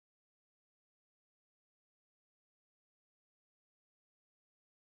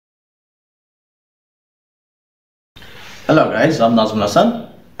Hello guys, I'm Nazmul Hasan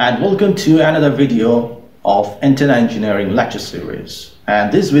and welcome to another video of Antenna Engineering lecture series.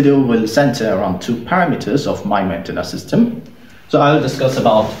 And this video will center around two parameters of MIMO antenna system. So I will discuss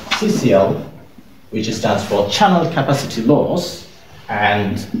about CCL, which stands for channel capacity loss,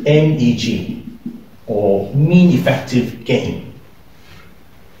 and MEG, or mean effective gain.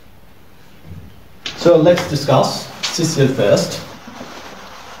 So let's discuss CCL first.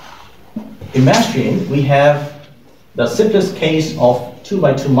 Imagine we have the simplest case of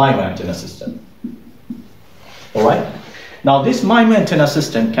 2x2 MIMO antenna system. Alright? Now this MIMO antenna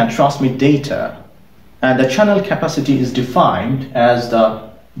system can transmit data, and the channel capacity is defined as the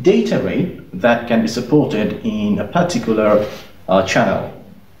data rate that can be supported in a particular channel.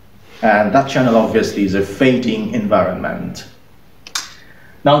 And that channel obviously is a fading environment.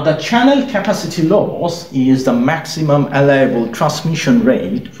 Now the channel capacity loss is the maximum allowable transmission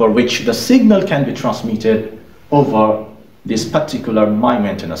rate for which the signal can be transmitted over this particular MIMO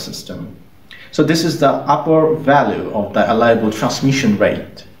antenna system. So this is the upper value of the allowable transmission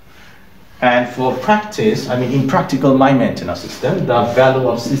rate. And for practice, in practical MIMO antenna system, the value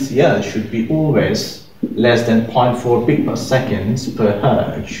of CCL should be always less than 0.4 bit per second per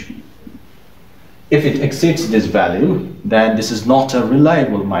hertz. If it exceeds this value, then this is not a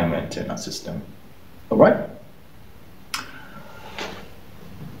reliable MIMO antenna system. All right?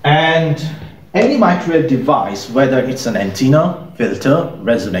 And any microwave device, whether it's an antenna, filter,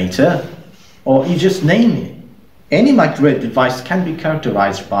 resonator, or you just name it, any microwave device can be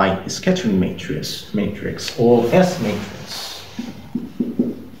characterized by a scattering matrix or S matrix.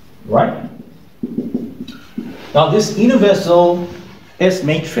 Right? Now this universal S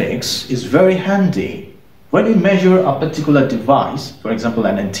matrix is very handy when we measure a particular device, for example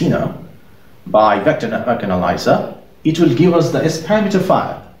an antenna, by vector network analyzer. It will give us the S parameter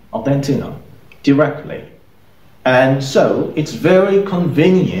file of the antenna directly. And so it's very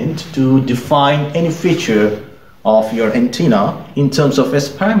convenient to define any feature of your antenna in terms of S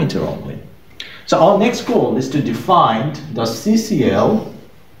parameter only. So our next goal is to define the CCL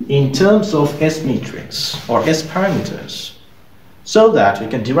in terms of S matrix or S parameters, so that we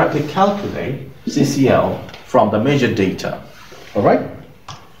can directly calculate CCL from the measured data. All right?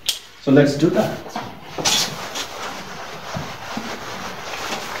 So let's do that.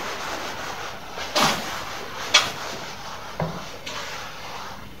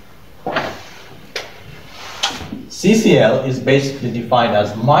 CCL is basically defined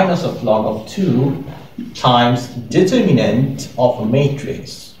as minus of log of 2 times determinant of a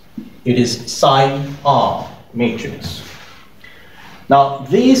matrix. It is psi R matrix. Now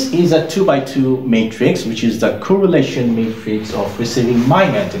this is a 2x2 matrix, which is the correlation matrix of receiving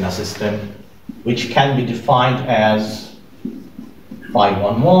MIMO antenna system, which can be defined as phi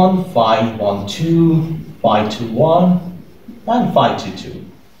 11, phi 12, phi 21, and phi 22.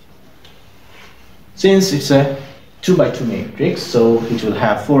 Since it's a 2x2 matrix, so it will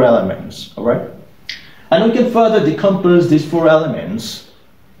have 4 elements, all right? And we can further decompose these 4 elements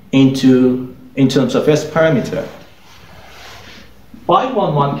in terms of S parameter. Phi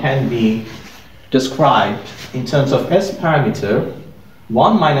 11 can be described in terms of S parameter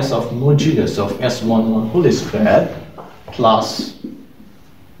 1 minus of modulus of S11 whole squared plus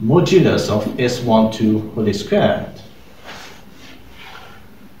modulus of S12 whole squared.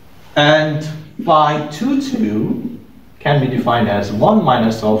 And phi 22 can be defined as 1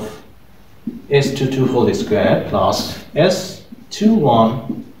 minus of S22 whole squared plus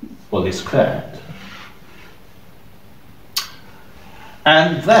S21 whole squared.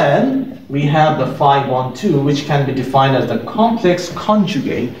 And then we have the phi 12, which can be defined as the complex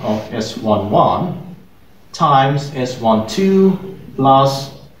conjugate of S11 times S12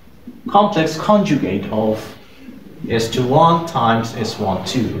 plus complex conjugate of S21 times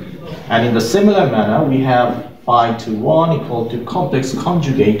S12. And in the similar manner, we have phi 21 equal to complex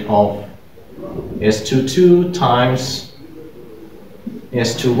conjugate of S22 times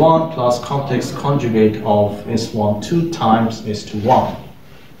S21 plus complex conjugate of S12 times S21.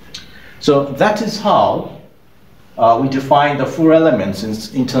 So that is how we define the 4 elements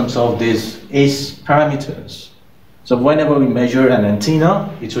in terms of these S parameters. So whenever we measure an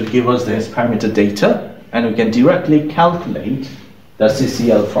antenna, it will give us the S parameter data, and we can directly calculate the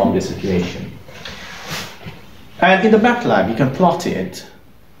CCL from this equation. And in the MATLAB, you can plot it.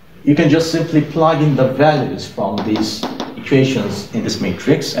 You can just simply plug in the values from these equations in this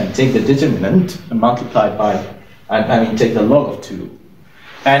matrix and take the determinant and multiply by, take the log of 2.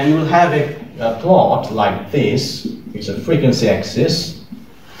 And you will have a plot like this, which is a frequency axis,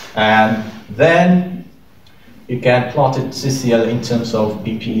 and then you can plot it CCL in terms of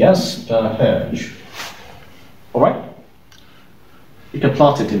BPS per hertz. All right? You can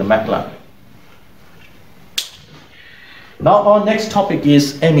plot it in the MATLAB. Now our next topic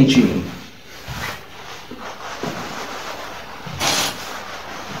is MEG.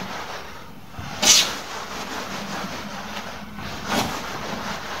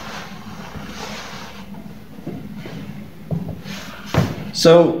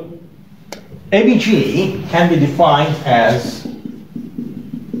 So MEG can be defined as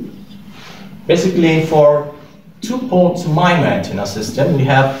basically for two-port MIMO antenna system. We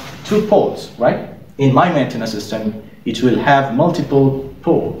have two ports, right? In MIMO antenna system, it will have multiple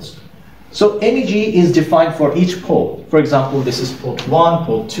ports. So MEG is defined for each port. For example, this is port 1,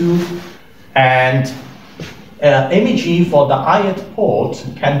 port 2, and MEG for the ith port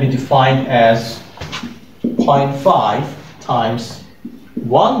can be defined as 0.5 times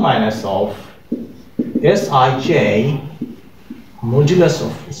 1 minus of Sij modulus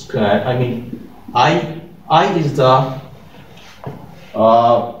of square. I mean, I is the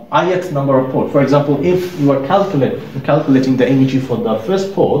ith number of port. For example, if you are calculating the MEG for the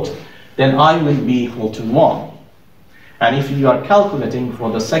first port, then I will be equal to 1. And if you are calculating for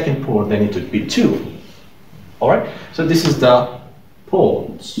the second port, then it would be 2. All right? So this is the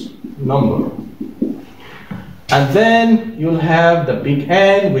ports number. And then you'll have the big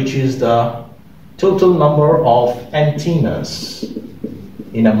N, which is the total number of antennas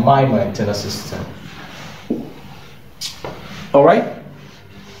in a MIMO antenna system. All right?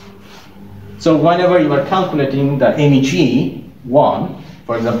 So whenever you are calculating the MEG 1,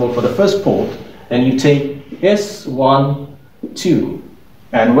 for example, for the first port, then you take S1, 2.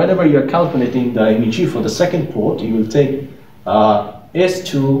 And whenever you are calculating the MEG for the second port, you will take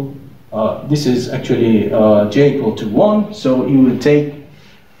S2. This is actually j equal to 1, so you will take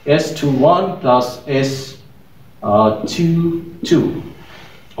S21 plus S22.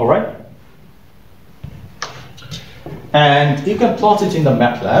 All right? And you can plot it in the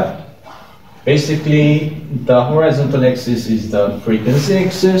MATLAB. Basically, the horizontal axis is the frequency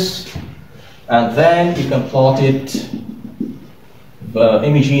axis, and then you can plot it, the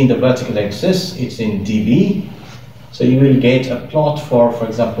MEG in the vertical axis, it's in dB. So you will get a plot for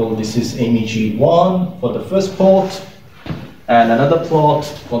example, this is MEG 1 for the first port, and another plot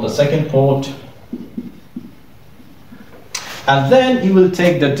for the second port. And then you will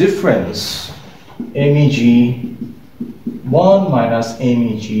take the difference, MEG 1 minus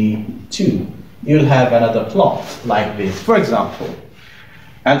MEG 2. You'll have another plot like this, for example.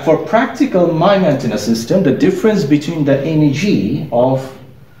 And for practical MIMO antenna system, the difference between the MEG of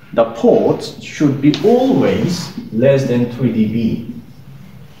the ports should be always less than 3 dB.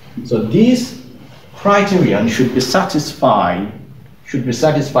 So this criterion should be satisfied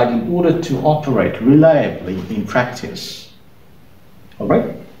in order to operate reliably in practice. All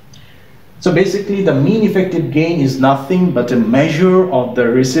right? So basically, the mean effective gain is nothing but a measure of the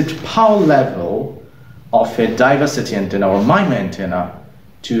received power level of a diversity antenna or MIMO antenna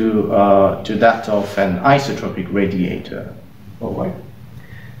to that of an isotropic radiator. All right?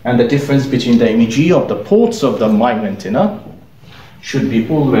 And the difference between the MEG of the ports of the MIMO antenna should be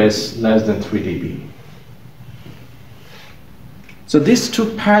always less than 3 dB. So these two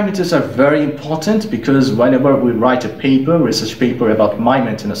parameters are very important because whenever we write a paper, research paper about MIMO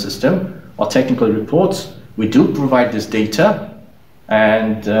antenna system or technical reports, we do provide this data.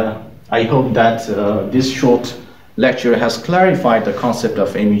 And I hope that this short lecture has clarified the concept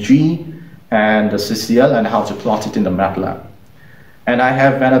of MEG and the CCL and how to plot it in the MATLAB. And I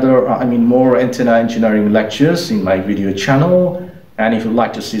have more antenna engineering lectures in my video channel. And if you'd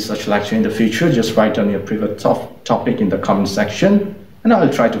like to see such lecture in the future, just write on your preferred topic in the comment section, and I'll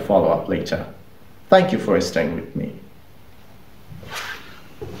try to follow up later. Thank you for staying with me.